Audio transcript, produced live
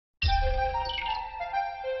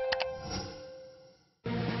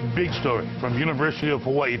big story from University of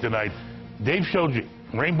Hawaii tonight. Dave Shoji,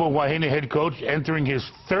 Rainbow Wahine head coach, entering his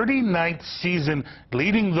 39th season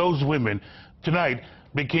leading those women, tonight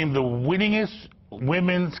became the winningest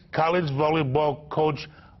women's college volleyball coach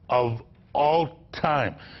of all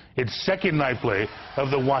time. It's second night play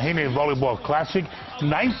of the Wahine Volleyball Classic.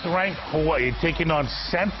 9th-ranked Hawaii taking on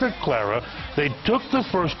Santa Clara. They took the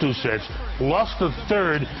first two sets, lost the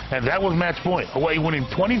third, and that was match point. Hawaii winning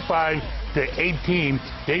 25-18.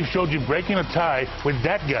 Dave Shoji breaking a tie with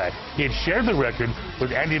that guy. He had shared the record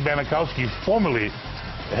with Andy Banikowski, formerly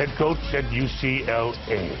the head coach at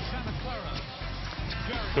UCLA.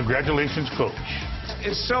 Congratulations, coach.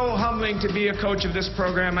 It's so humbling to be a coach of this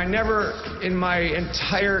program. I never in my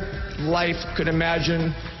entire life could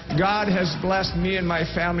imagine. God has blessed me and my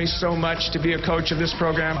family so much to be a coach of this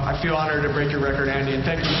program. I feel honored to break your record, Andy, and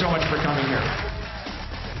thank you so much for coming here.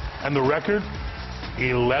 And the record,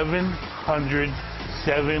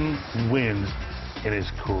 1,107 wins in his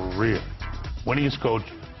career. Winningest coach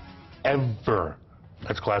ever.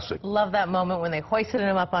 That's classic. Love that moment when they hoisted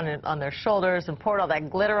him up on their shoulders and poured all that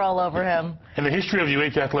glitter all over him. In the history of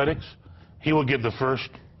UH athletics, he will get the first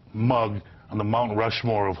mug on the Mount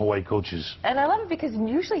Rushmore of Hawaii coaches. And I love it because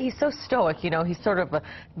usually he's so stoic, you know, he's sort of a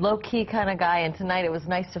low-key kind of guy, and tonight it was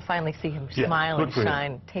nice to finally see him smile and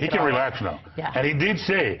shine. He can relax now. Yeah. And he did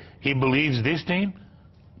say he believes this team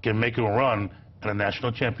can make a run at a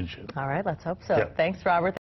national championship. All right, let's hope so. Yeah. Thanks, Robert.